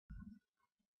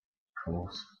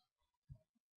course.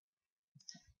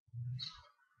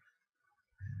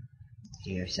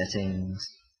 Video settings.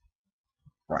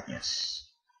 Brightness.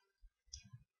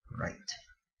 Right.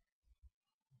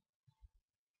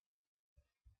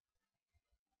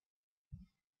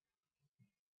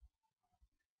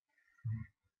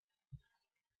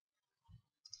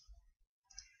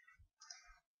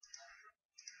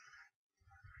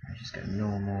 I just go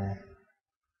normal.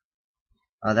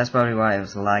 Oh, that's probably why it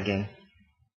was lagging.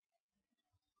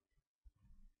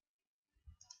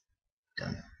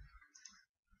 Done.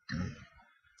 Done.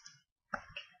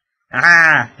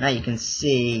 Ah! Now you can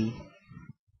see.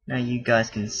 Now you guys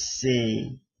can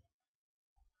see.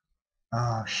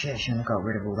 Oh shit, I shouldn't have got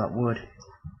rid of all that wood.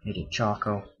 Needed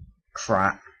charcoal.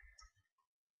 Crap.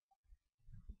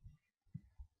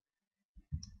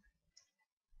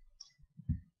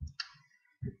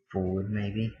 Forward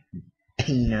maybe.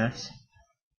 Peanuts.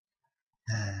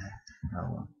 Oh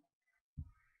well.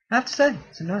 I have to say,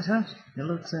 it's a nice house. It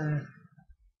looks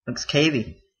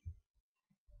cavey.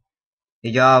 Hey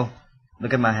yo,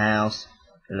 look at my house.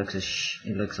 It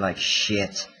looks like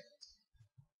shit.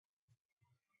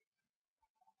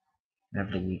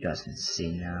 Hopefully you guys can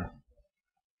see now.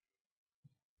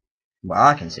 Well,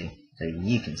 I can see, so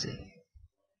you can see.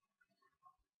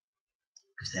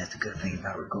 Because that's the good thing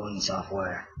about recording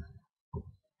software.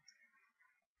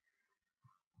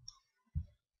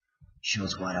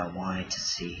 Shows what I wanted to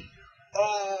see.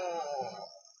 Oh,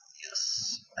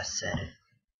 yes, I said it.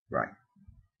 Right.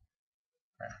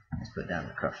 Let's put down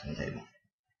the crafting table.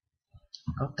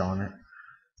 God darn it.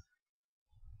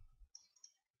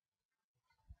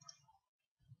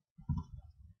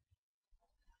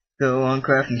 Go on,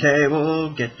 crafting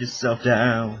table, get yourself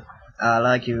down. I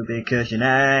like you because you're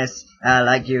nice. I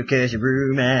like you because you're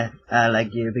roomy. I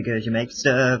like you because you make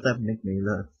stuff that make me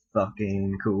look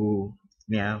fucking cool.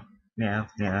 Meow, meow,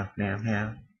 meow, meow,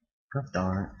 meow. God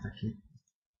darn it.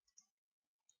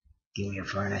 Give me a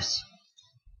furnace.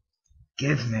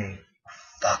 Give me a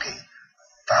fucking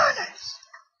furnace.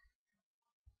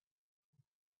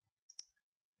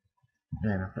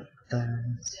 Then I put the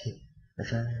furnace here, the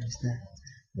furnace there.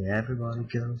 Yeah, everybody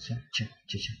goes check, check,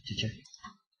 check, check, check, check.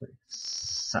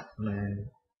 Something.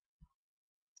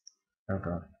 Oh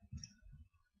god.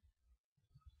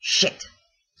 Shit!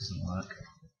 Doesn't work.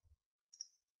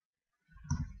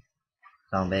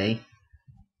 Zombie.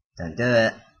 Don't do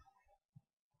it.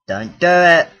 Don't do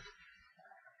it!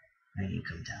 When you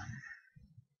come down,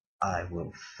 I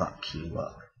will fuck you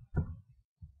up.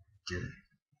 Do it.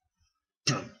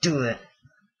 Don't do it!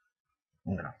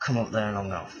 I'm gonna come up there and I'm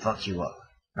gonna fuck you up.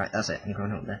 Right, that's it. I'm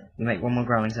going up there. You make one more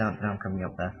growling sound and I'm coming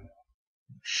up there.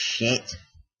 Shit!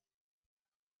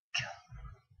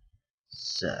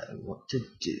 So, what to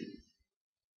do?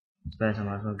 Suppose I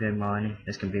might as well go mining.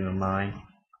 This can be my mine.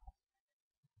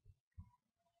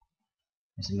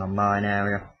 This is my mine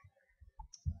area.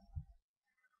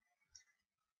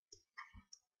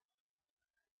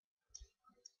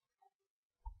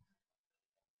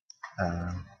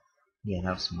 Yeah,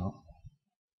 that was smart.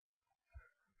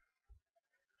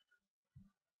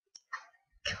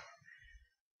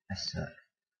 I suck.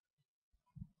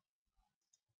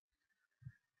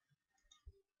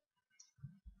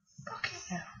 Fucking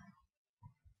hell.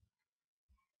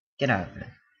 Get out of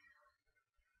there.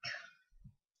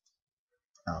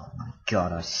 Oh my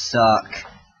god, I suck.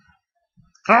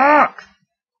 Fuck!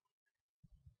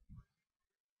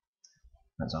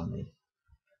 That zombie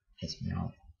hits me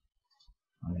off.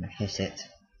 I'm gonna hit it.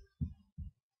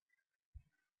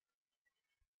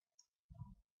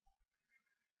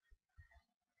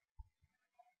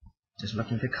 Just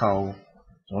looking for coal.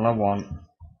 That's all I want.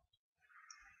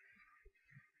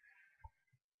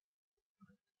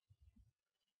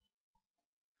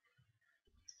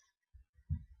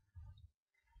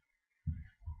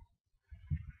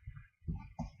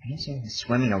 He's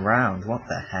swimming around. What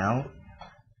the hell?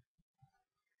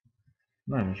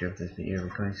 I'm not even sure if this video is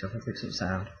recording, so if I fix some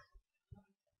sound.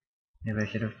 Maybe I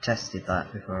should have tested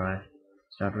that before I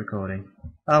started recording.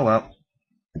 Oh well.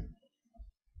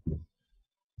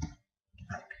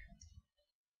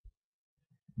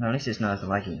 No, at least it's not as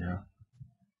laggy now.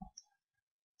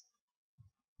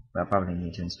 But I probably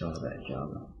need to install a bit of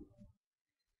Java.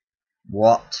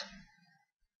 What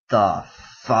the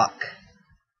fuck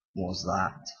was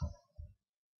that?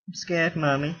 I'm scared,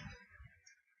 Mummy.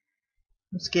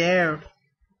 I'm scared.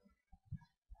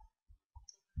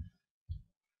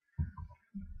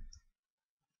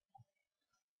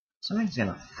 Something's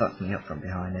gonna fuck me up from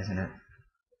behind, isn't it?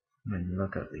 When you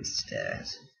look up these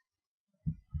stairs.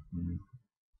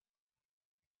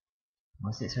 Why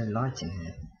is it so light in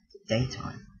here? It's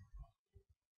daytime.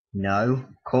 No,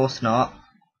 of course not.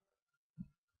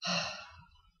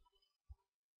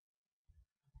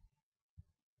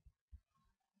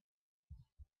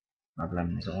 My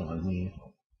lemons all on you.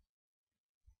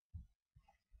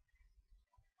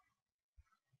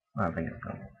 I don't think I've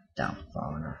gone down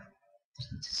far enough.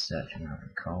 Just need to search around the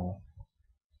coal.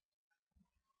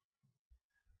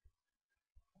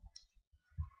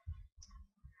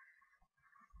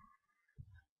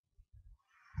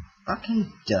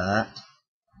 Fucking dirt.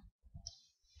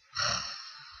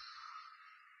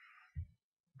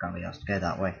 Can't be asked to go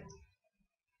that way.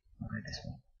 I'll go this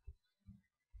way.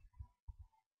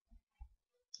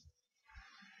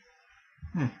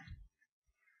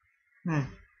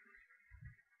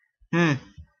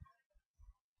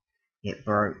 It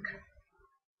broke.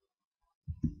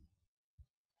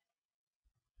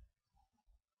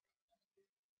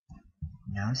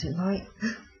 Now is it right?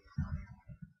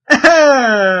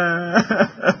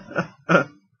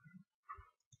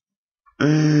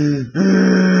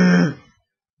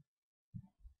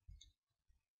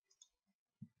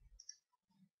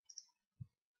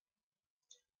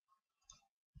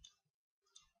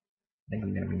 I think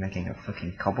I'm going to be making a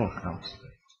fucking cobble house.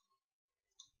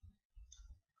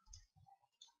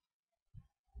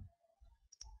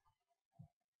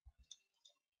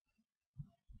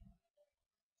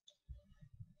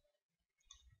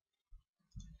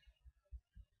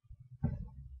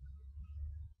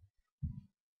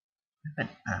 An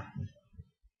apple.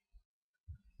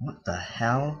 What the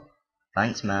hell?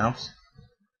 Thanks, mouse.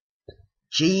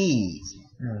 Jeez.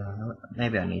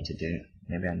 Maybe I need to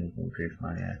improve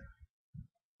my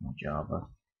Java.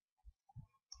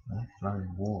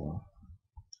 Flowing water.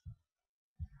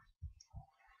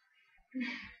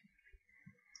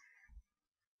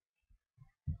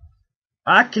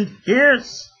 I can hear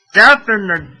stuff in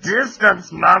the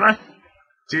distance, Mama.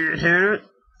 Do you hear it?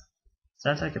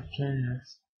 Sounds like a piano.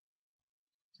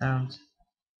 Sounds.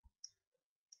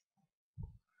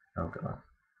 Oh god.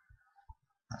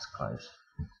 That's close.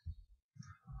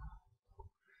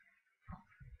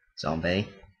 Zombie.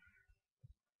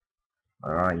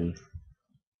 Where are you?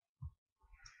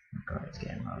 Oh god, it's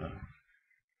getting louder.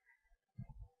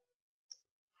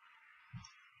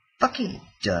 Fucking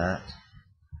dirt.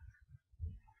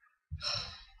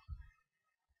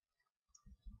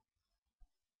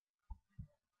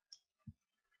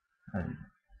 I don't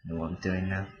know what I'm doing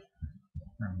now.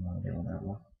 I have no idea what that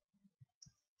was.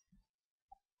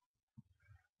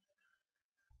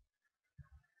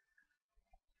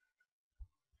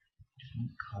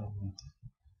 Cold.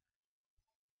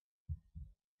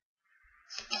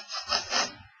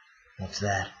 What's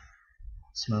that?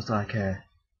 Smells like a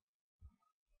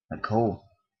coal.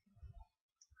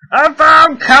 I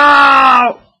found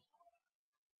coal!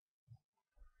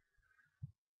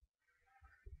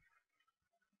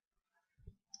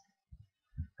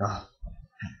 Oh,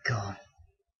 thank God.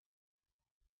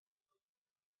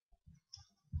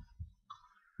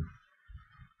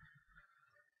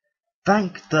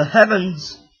 Thank the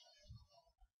heavens!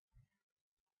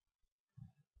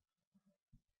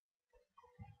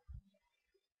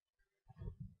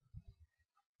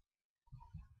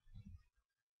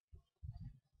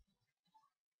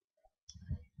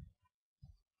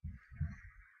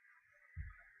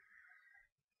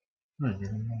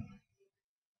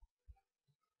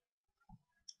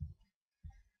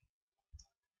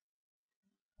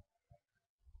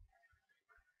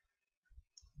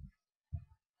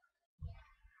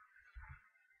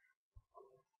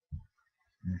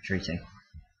 I'm retreating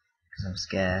because I'm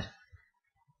scared.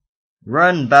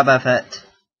 Run, Boba Fett!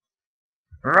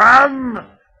 Run!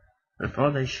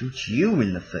 Before they shoot you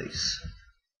in the face.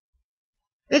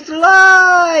 It's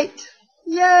light!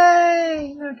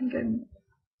 Yay! I can go.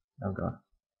 Oh god.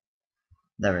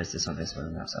 There is this obvious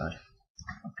one outside.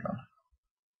 Oh god.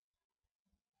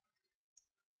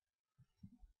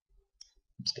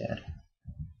 I'm scared.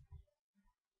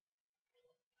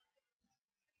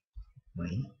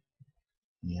 Wait.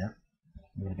 Yeah.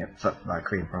 I'm gonna get fucked by a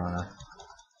creeper, aren't I?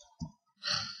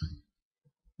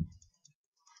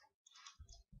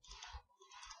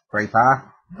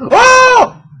 Creeper.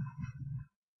 Oh!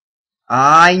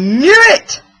 I knew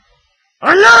it!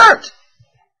 I knew it!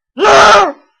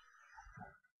 No!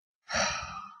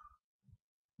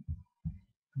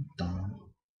 Darn.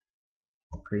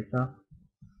 Creeper.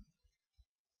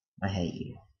 I hate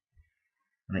you.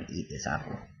 I'm gonna eat this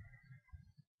apple.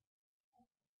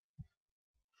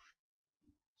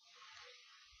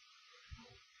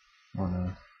 Oh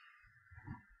no.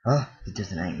 Oh, it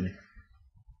doesn't hate me.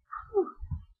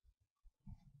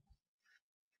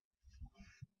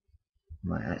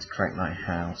 Right, let's create my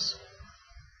house.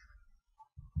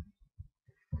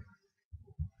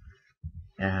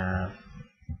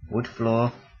 Wood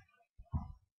floor.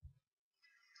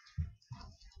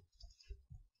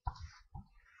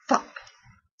 Fuck!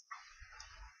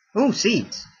 Oh,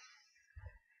 seeds!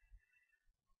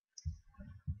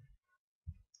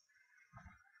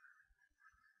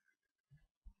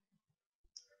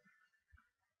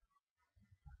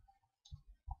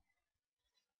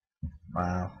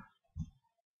 Wow.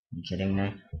 You kidding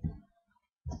me?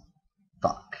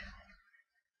 Fuck.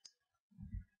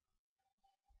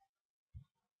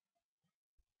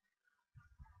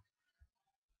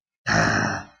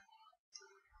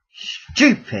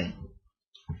 Stupid!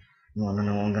 You wanna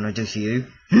know what I'm gonna do to you?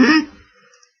 Hmm?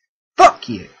 Fuck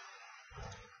you!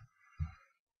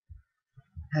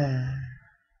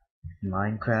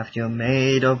 Minecraft, you're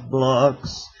made of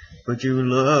blocks, but you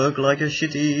look like a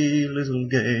shitty little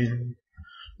game.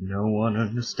 No one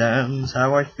understands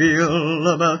how I feel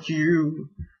about you.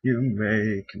 You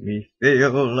make me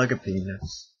feel like a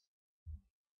penis.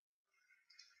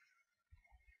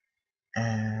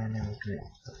 And then we click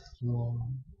the floor.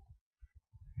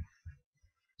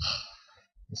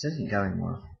 This isn't going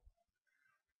well.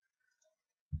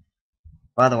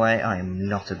 By the way, I am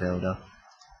not a builder.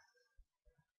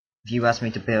 If you ask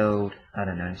me to build, I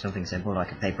don't know, something simple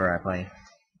like a paper airplane,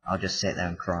 I'll just sit there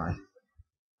and cry.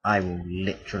 I will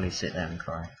literally sit there and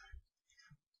cry.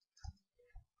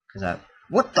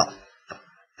 What the?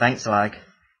 Thanks, lag.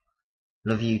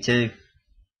 Love you too.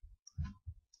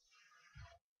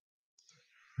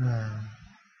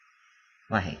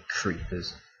 I hate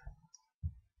creepers.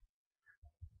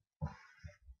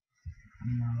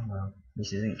 Oh well,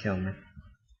 this isn't killing me.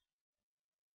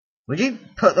 Would you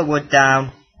put the wood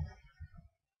down?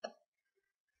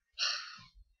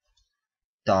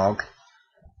 Dog.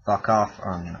 Fuck off,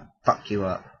 or I'm gonna fuck you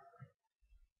up.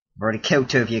 I've already killed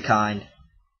 2 of your kind.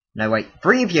 No, wait,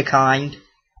 3 of your kind? Do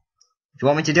you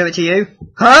want me to do it to you?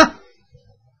 Huh?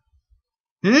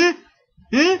 Hmm?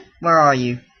 Where are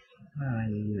you? Oh,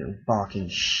 you little barking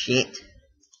shit.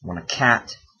 I want a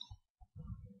cat.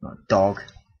 Not a dog.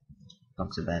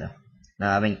 Dogs are better. No,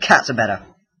 I mean cats are better.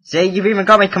 See, you've even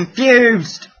got me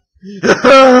confused!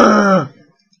 Although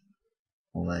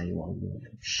you are, you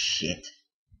little shit.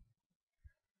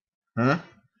 Huh?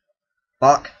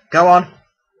 Fuck, go on.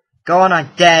 Go on, I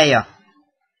dare you.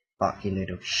 Fuck, you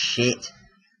little shit.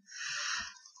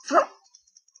 Fuck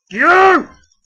you!